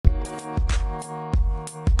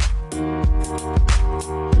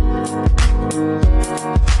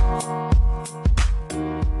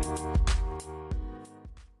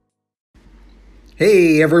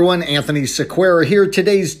Hey everyone, Anthony Sequeira here.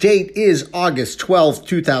 Today's date is August 12th,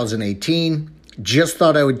 2018. Just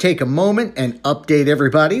thought I would take a moment and update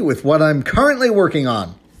everybody with what I'm currently working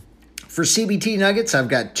on. For CBT Nuggets, I've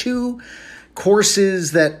got two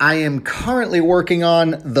courses that I am currently working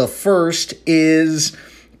on. The first is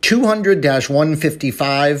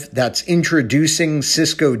 200-155, that's Introducing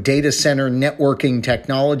Cisco Data Center Networking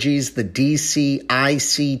Technologies, the DCICT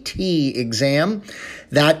exam.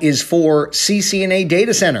 That is for CCNA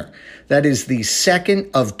Data Center. That is the second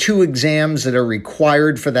of two exams that are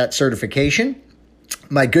required for that certification.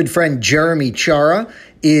 My good friend Jeremy Chara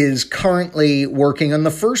is currently working on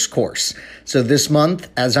the first course. So this month,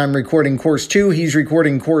 as I'm recording course 2, he's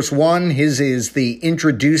recording course 1. His is the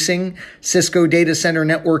Introducing Cisco Data Center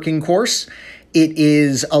Networking course. It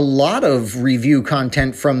is a lot of review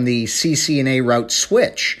content from the CCNA route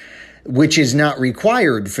switch, which is not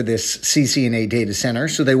required for this CCNA data center.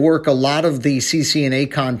 So they work a lot of the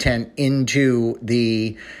CCNA content into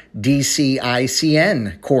the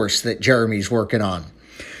DCICN course that Jeremy's working on.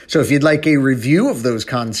 So if you'd like a review of those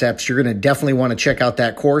concepts, you're going to definitely want to check out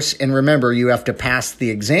that course. And remember, you have to pass the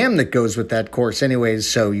exam that goes with that course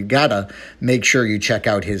anyways, so you got to make sure you check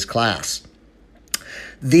out his class.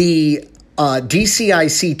 The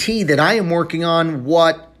DCICT that I am working on,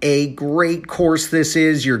 what a great course this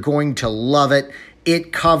is. You're going to love it.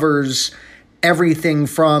 It covers everything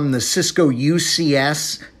from the Cisco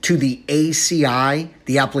UCS to the ACI,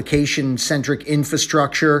 the application-centric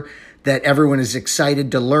infrastructure that everyone is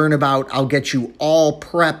excited to learn about. I'll get you all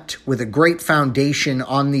prepped with a great foundation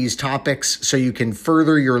on these topics so you can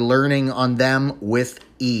further your learning on them with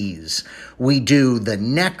ease. We do the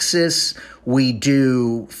Nexus, we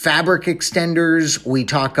do fabric extenders, we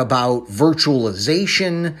talk about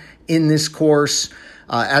virtualization in this course.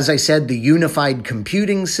 As I said, the unified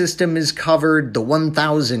computing system is covered. The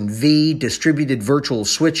 1000V distributed virtual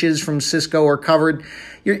switches from Cisco are covered.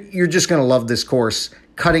 You're just going to love this course.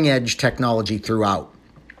 Cutting edge technology throughout.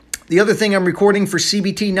 The other thing I'm recording for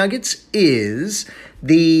CBT Nuggets is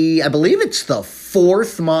I believe it's the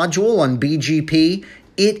fourth module on BGP.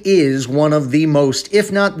 It is one of the most,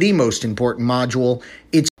 if not the most important module.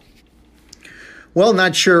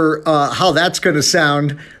 Not sure how that's going to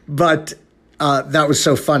sound, but that was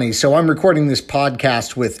so funny. So I'm recording this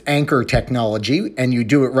podcast with Anchor technology, and you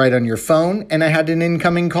do it right on your phone, and I had an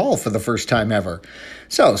incoming call for the first time ever.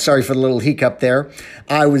 So sorry for the little hiccup there.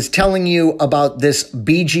 I was telling you about this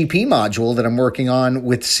BGP module that I'm working on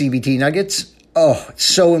with CBT Nuggets. Oh, it's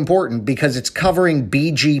so important because it's covering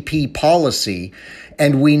BGP policy.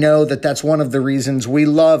 And we know that that's one of the reasons we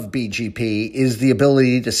love BGP is the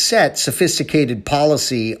ability to set sophisticated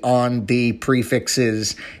policy on the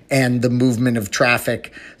prefixes and the movement of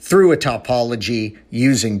traffic through a topology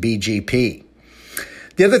using BGP.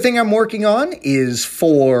 The other thing I'm working on is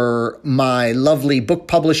for my lovely book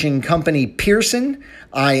publishing company, Pearson.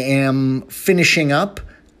 I am finishing up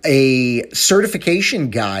a certification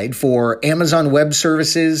guide for Amazon Web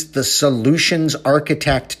Services, the Solutions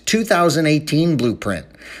Architect 2018 Blueprint.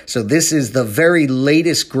 So this is the very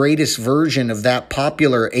latest, greatest version of that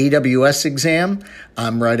popular AWS exam.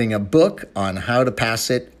 I'm writing a book on how to pass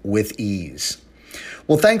it with ease.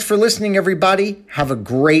 Well, thanks for listening, everybody. Have a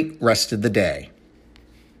great rest of the day.